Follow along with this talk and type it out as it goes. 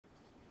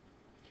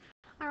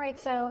All right,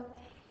 so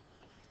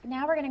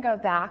now we're going to go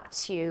back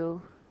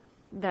to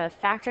the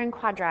factoring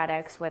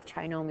quadratics with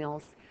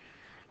trinomials.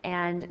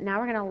 And now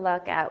we're going to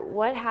look at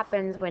what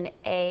happens when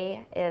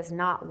a is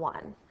not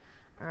 1.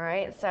 All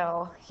right,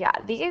 so yeah,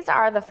 these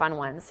are the fun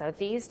ones. So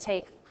these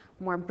take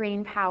more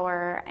brain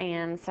power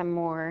and some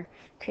more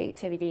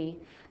creativity.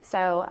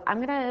 So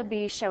I'm going to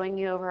be showing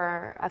you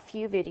over a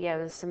few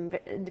videos some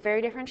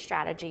very different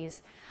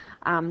strategies.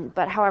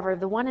 But however,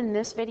 the one in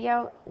this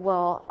video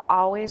will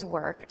always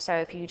work. So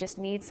if you just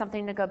need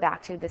something to go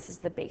back to, this is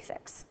the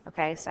basics.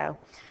 Okay, so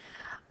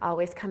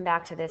always come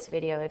back to this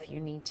video if you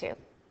need to.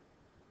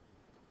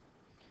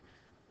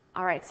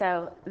 All right,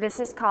 so this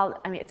is called,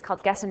 it's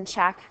called guess and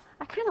check.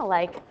 I kind of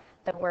like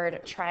the word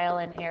trial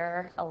and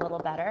error a little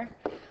better,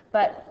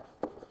 but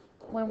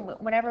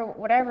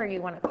whatever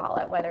you want to call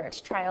it, whether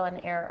it's trial and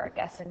error or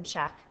guess and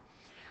check,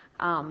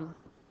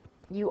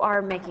 you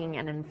are making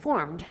an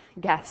informed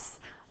guess,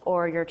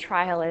 or your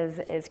trial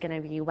is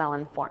going to be well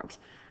informed.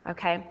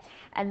 Okay,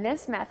 and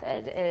this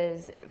method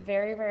is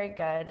very, very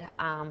good.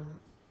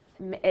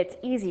 It's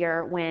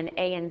easier when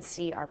A and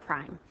C are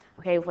prime.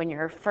 Okay, when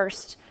your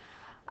first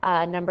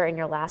number and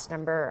your last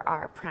number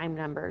are prime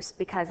numbers,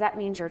 because that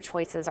means your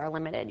choices are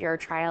limited. Your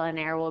trial and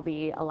error will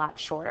be a lot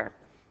shorter.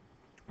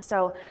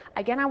 So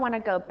again, I want to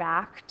go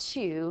back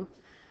to,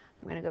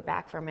 I'm going to go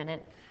back for a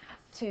minute,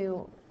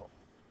 to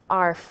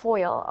our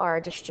FOIL,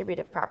 our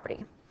distributive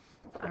property.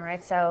 All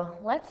right, so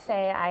let's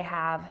say I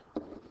have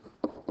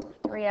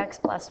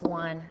 3x plus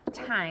 1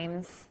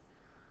 times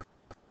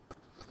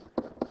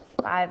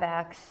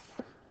 5x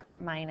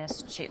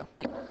minus 2.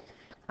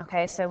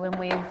 Okay, so when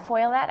we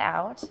FOIL that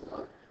out,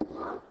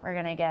 we're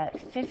going to get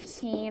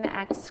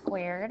 15x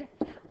squared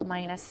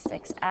minus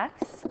 6x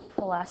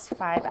plus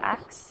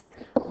 5x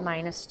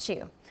minus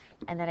 2.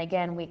 And then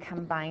again, we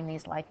combine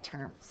these like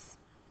terms.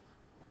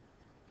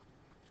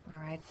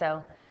 All right,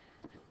 so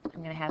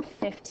I'm going to have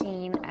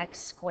 15x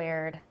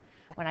squared.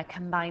 When I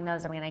combine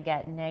those, I'm going to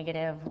get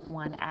negative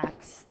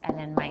 1x and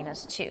then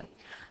minus 2.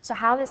 So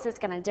how this is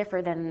going to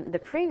differ than the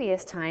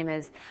previous time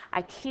is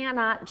I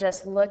cannot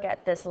just look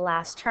at this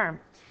last term.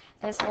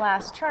 This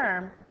last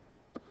term,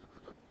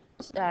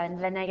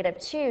 the negative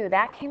 2,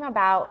 that came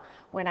about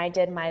when I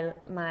did my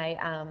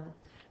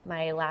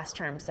last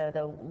term, so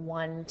the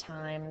 1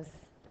 times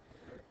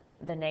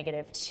the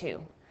negative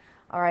 2.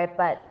 All right,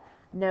 but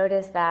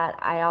notice that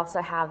I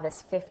also have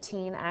this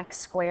 15x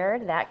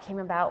squared. That came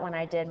about when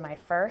I did my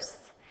first,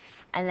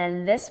 and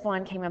then this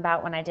one came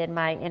about when I did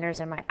my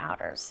inners and my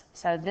outers.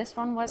 So this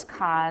one was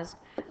caused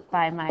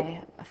by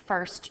my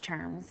first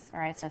terms, all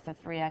right, so the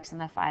 3x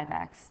and the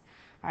 5x.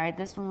 All right,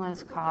 this one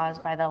was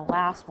caused by the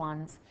last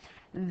ones.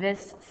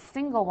 This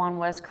single one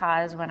was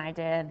caused when I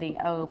did the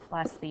O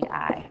plus the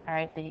I, all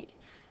right,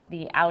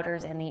 the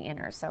outers and the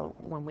inners, so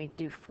when we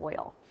do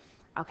FOIL.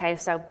 Okay,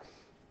 so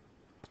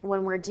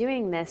when we're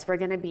doing this, we're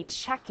going to be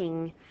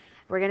checking,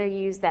 we're going to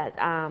use that,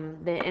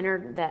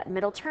 that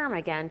middle term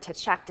again to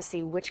check to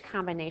see which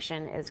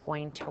combination is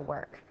going to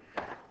work.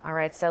 All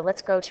right, so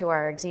let's go to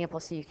our example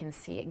so you can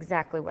see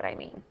exactly what I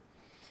mean.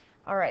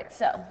 All right,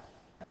 so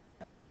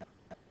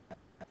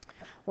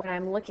when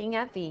I'm looking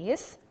at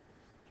these,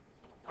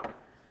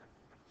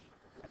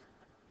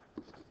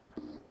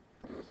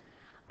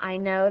 I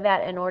know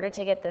that in order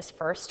to get this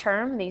first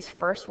term, these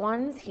first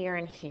ones here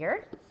and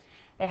here,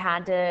 they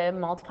had to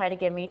multiply to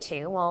give me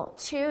 2. Well,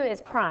 2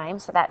 is prime,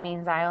 so that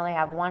means I only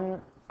have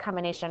one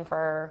combination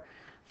for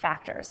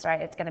factors, right?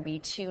 It's going to be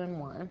 2 and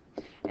 1,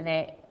 and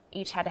they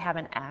each had to have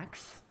an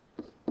x.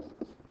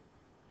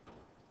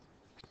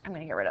 I'm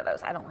going to get rid of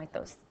those. I don't like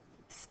those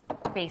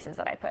spaces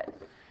that I put.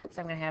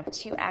 So I'm going to have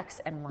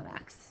 2x and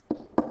 1x.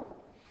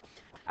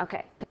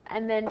 Okay,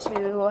 and then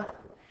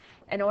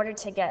in order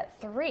to get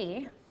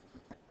 3,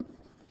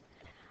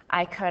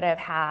 I could have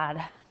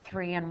had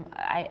 3 and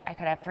I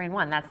could have 3 and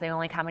 1. That's the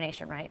only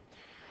combination, right?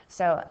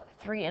 So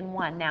 3 and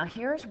 1. Now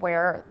here's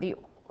where the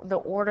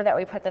order that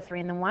we put the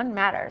 3 and the 1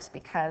 matters,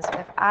 because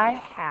if I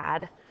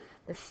had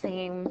the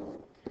same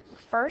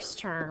first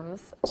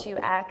terms,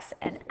 2x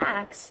and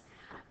x,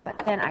 but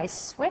then I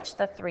switch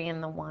the 3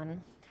 and the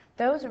 1,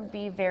 those would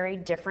be very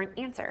different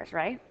answers,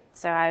 right?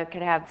 So I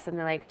could have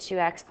something like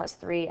 2x plus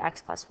 3,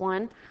 x plus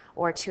 1,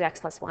 or 2x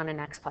plus 1 and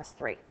x plus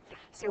 3.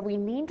 So we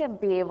need to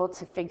be able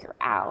to figure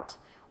out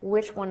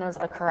which one is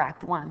the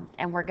correct one.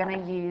 And we're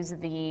going to use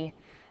the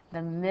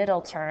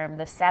middle term,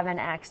 the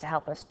 7x, to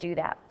help us do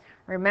that.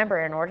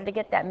 Remember, in order to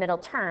get that middle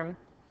term,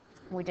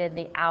 we did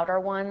the outer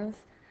ones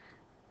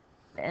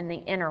and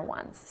the inner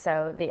ones.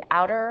 So the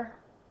outer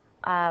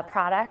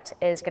product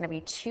is going to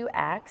be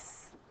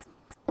 2x,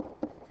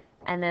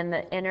 and then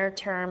the inner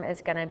term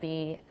is going to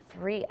be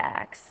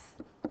 3x.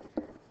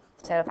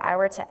 So if I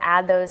were to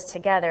add those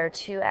together,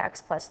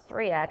 2x plus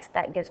 3x,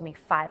 that gives me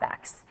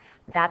 5x.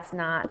 That's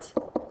not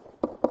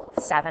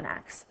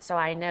 7x. So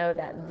I know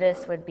that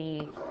this would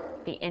be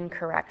the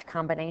incorrect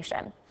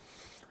combination.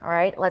 All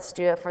right, let's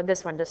do it for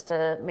this one just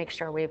to make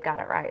sure we've got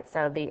it right.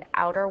 So the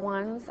outer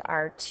ones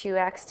are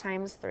 2x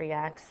times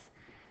 3x,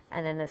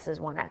 and then this is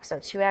 1x. So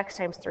 2x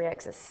times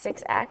 3x is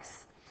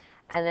 6x,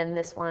 And then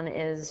this one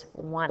is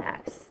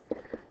 1x.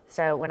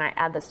 So when I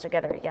add this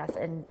together, yes,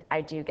 and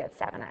I do get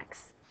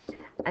 7x.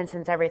 And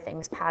since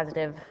everything's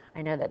positive,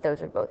 I know that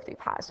those would both be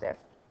positive.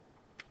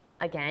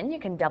 Again, you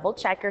can double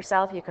check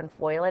yourself, you can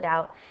FOIL it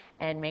out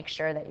and make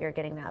sure that you're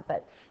getting that.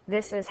 But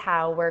this is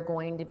how we're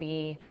going to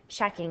be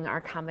checking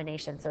our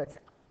combination. So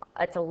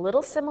it's a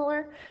little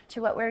similar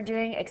to what we're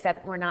doing,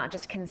 except we're not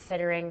just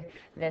considering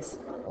this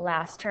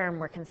last term,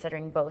 we're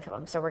considering both of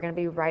them. So we're going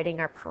to be writing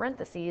our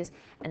parentheses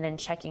and then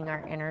checking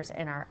our inners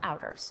and our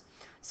outers.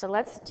 So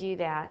let's do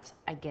that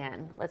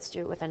again. Let's do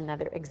it with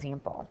another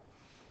example.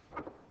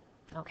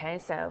 Okay,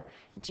 so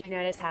do you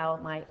notice how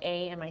my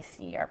A and my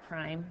C are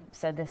prime?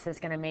 So this is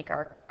going to make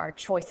our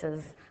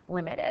choices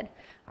limited.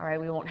 All right,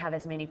 we won't have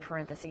as many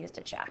parentheses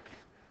to check.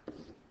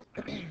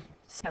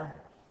 So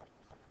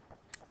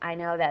I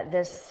know that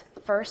this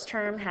first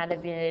term had to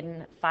be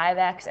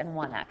 5x and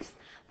 1x.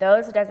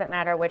 Those, it doesn't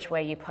matter which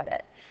way you put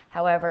it.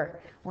 However,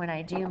 when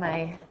I do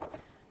my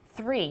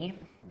 3,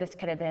 this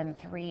could have been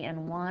 3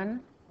 and 1,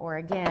 or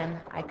again,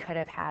 I could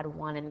have had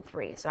 1 and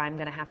 3. So I'm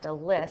going to have to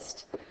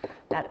list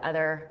that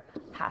other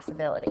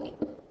possibility,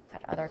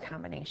 that other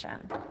combination.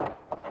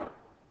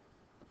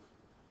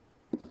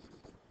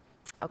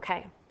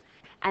 Okay,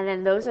 and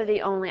then those are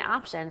the only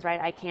options, right?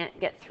 I can't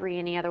get 3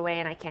 any other way,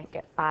 and I can't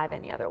get 5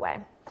 any other way.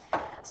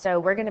 So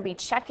we're going to be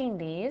checking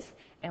these,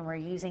 and we're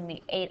using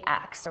the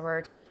 8x. So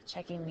we're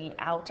checking the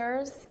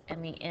outers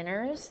and the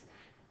inners.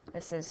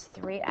 This is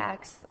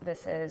 3x,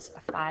 this is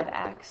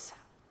 5x.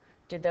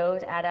 Do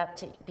those add up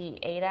to be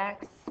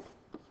 8x?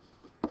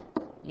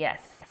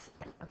 Yes.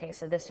 Okay,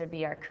 so this would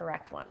be our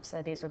correct one.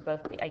 So these would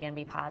both, again,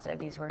 be positive.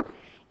 These were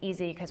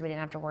easy because we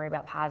didn't have to worry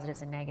about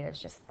positives and negatives,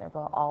 just they're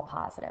all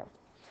positive.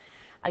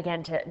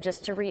 Again,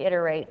 just to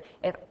reiterate,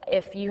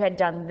 if you had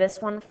done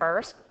this one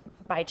first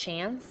by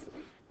chance,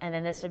 and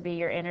then this would be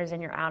your inners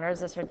and your outers,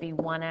 this would be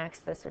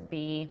 1x, this would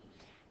be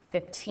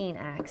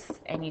 15x,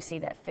 and you see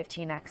that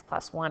 15x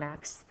plus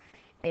 1x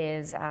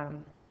is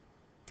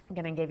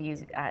going to give you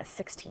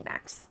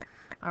 16x.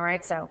 All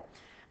right, so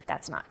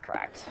that's not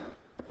correct.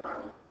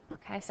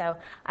 Okay, so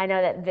I know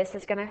that this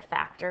is going to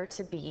factor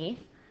to be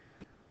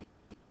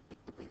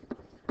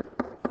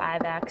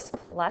 5x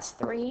plus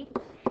 3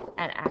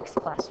 and x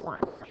plus 1.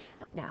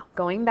 Now,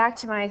 going back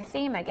to my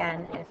theme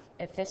again,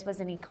 if this was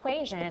an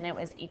equation, it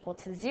was equal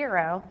to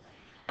 0,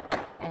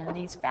 and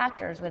these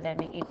factors would then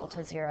be equal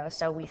to 0.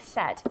 So we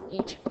set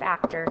each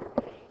factor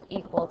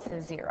equal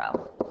to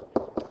 0.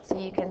 So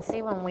you can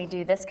see when we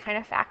do this kind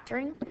of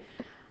factoring,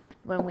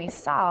 when we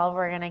solve,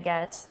 we're going to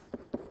get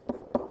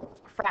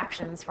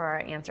fractions for our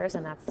answers,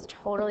 and that's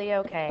totally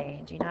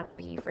okay. Do not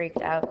be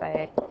freaked out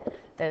by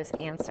those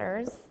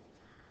answers.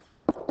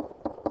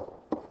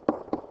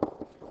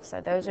 So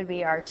those would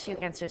be our 2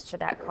 answers to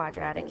that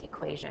quadratic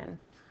equation.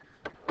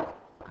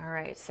 All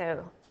right,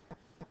 so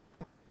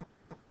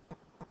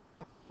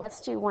let's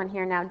do one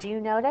here now. Do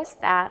you notice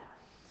that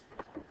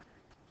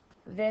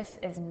this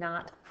is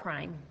not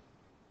prime?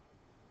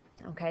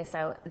 Okay,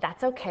 so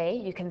that's okay.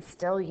 You can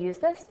still use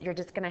this. You're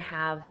just going to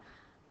have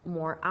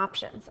more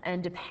options.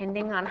 And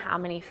depending on how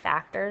many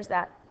factors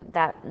that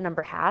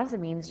number has, it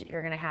means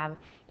you're going to have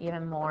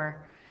even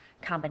more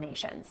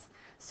combinations.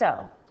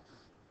 So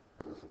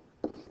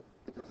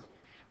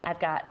I've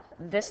got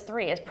this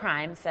 3 is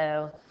prime,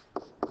 so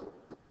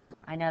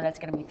I know that's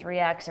going to be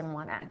 3x and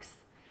 1x.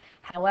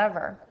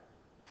 However,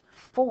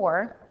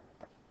 4,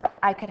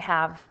 I could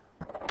have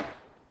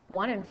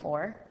 1 and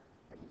 4,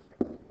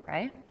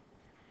 right?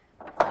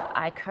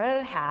 I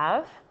could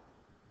have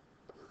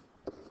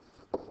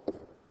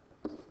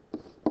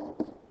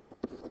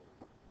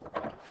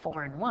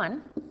 4 and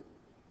 1.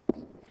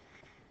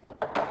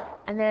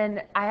 And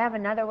then I have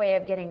another way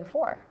of getting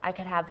 4. I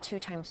could have 2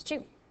 times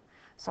 2.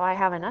 So I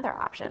have another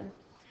option.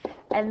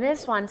 And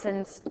this one,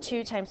 since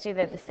 2 times 2,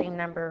 they're the same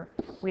number,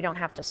 we don't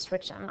have to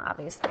switch them,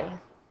 obviously.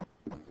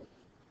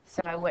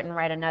 So I wouldn't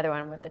write another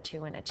one with a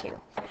 2 and a 2.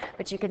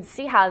 But you can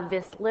see how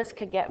this list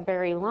could get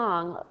very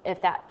long.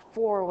 If that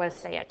 4 was,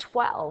 say, a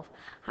 12,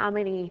 how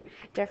many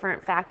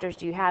different factors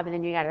do you have? And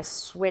then you got to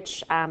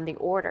switch the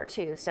order,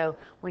 too. So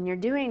when you're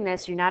doing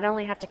this, you not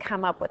only have to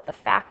come up with the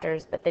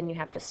factors, but then you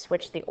have to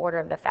switch the order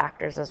of the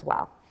factors as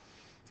well.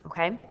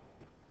 Okay?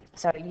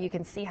 So you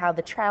can see how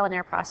the trial and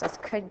error process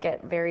could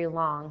get very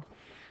long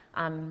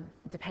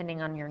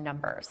depending on your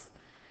numbers.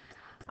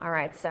 All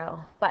right,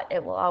 so, but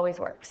it will always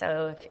work.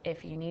 So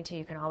if you need to,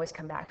 you can always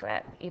come back to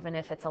it, even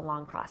if it's a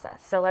long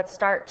process. So let's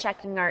start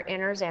checking our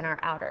inners and our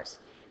outers.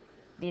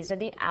 These are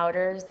the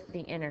outers,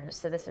 the inners.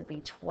 So this would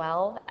be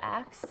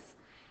 12x,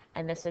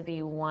 and this would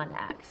be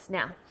 1x.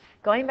 Now,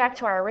 going back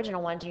to our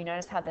original one, do you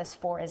notice how this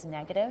 4 is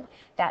negative?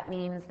 That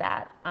means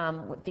that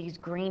with these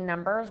green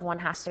numbers, one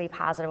has to be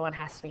positive, one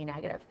has to be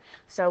negative.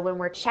 So when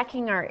we're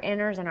checking our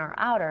inners and our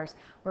outers,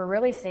 we're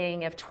really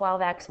seeing if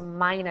 12x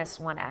minus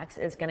 1x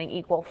is going to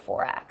equal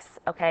 4x,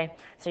 okay?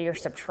 So you're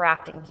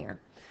subtracting here.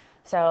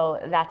 So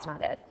that's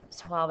not it.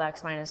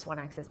 12x minus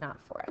 1x is not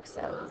 4x.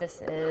 So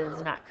this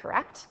is not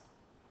correct.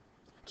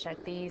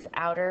 Check these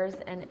outers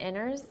and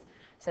inners.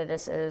 So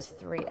this is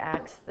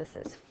 3x, this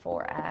is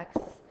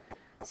 4x.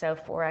 So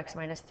 4x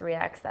minus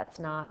 3x, that's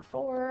not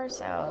 4,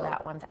 so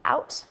that one's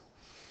out.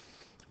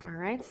 All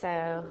right,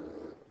 so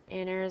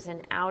inners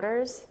and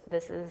outers,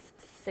 this is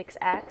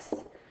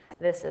 6x,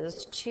 this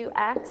is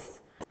 2x.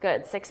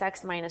 Good,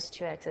 6x minus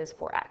 2x is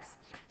 4x.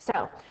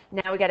 So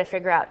now we got to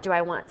figure out, do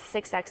I want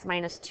 6x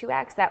minus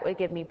 2x? That would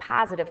give me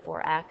positive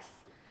 4x.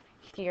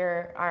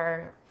 Here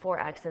our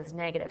 4x is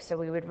negative, so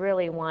we would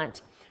really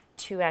want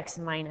 2x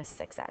minus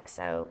 6x.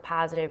 So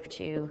positive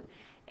 2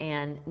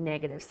 and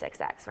negative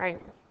 6x, right?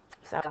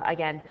 So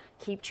again,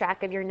 keep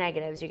track of your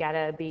negatives. You got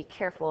to be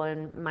careful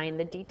and mind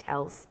the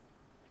details.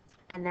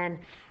 And then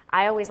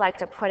I always like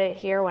to put it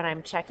here when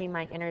I'm checking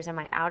my inners and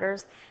my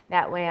outers.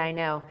 That way I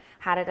know,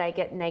 how did I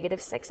get negative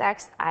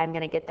 6x? I'm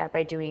going to get that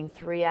by doing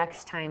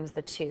 3x times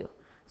the 2.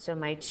 So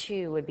my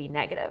 2 would be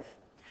negative.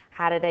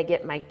 How did I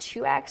get my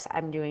 2x?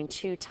 I'm doing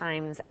 2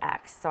 times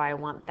x. So I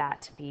want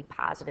that to be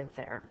positive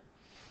there.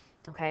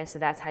 Okay, so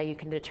that's how you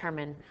can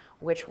determine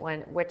which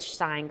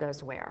sign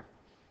goes where.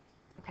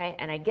 Okay,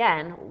 and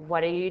again,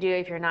 what do you do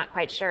if you're not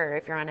quite sure?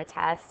 If you're on a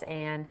test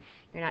and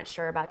you're not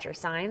sure about your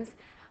signs,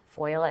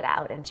 FOIL it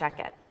out and check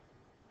it.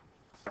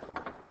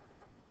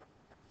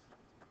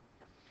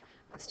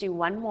 Let's do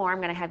one more. I'm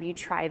going to have you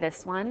try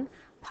this one.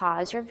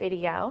 Pause your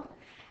video,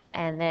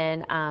 and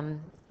then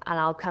and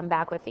I'll come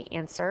back with the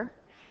answer,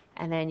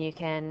 and then we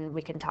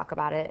can talk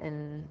about it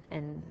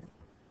and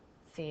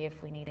see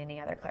if we need any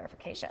other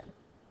clarification.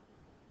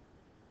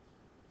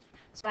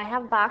 So I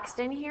have boxed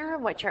in here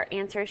what your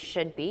answers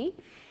should be.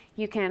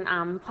 You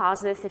can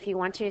pause this if you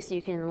want to, so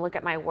you can look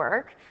at my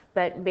work.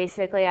 But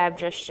basically, I've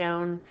just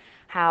shown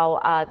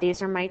how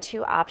these are my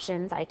two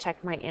options. I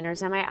checked my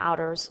inners and my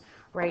outers.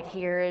 Right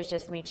here is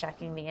just me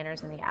checking the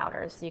inners and the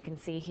outers. You can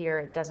see here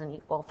it doesn't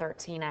equal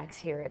 13x.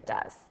 Here it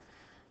does.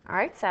 All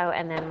right, so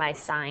and then my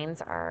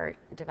signs are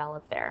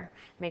developed there.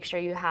 Make sure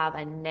you have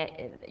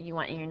you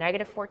want your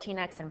negative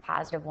 14x and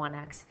positive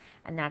 1x,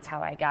 and that's how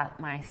I got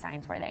my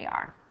signs where they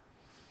are.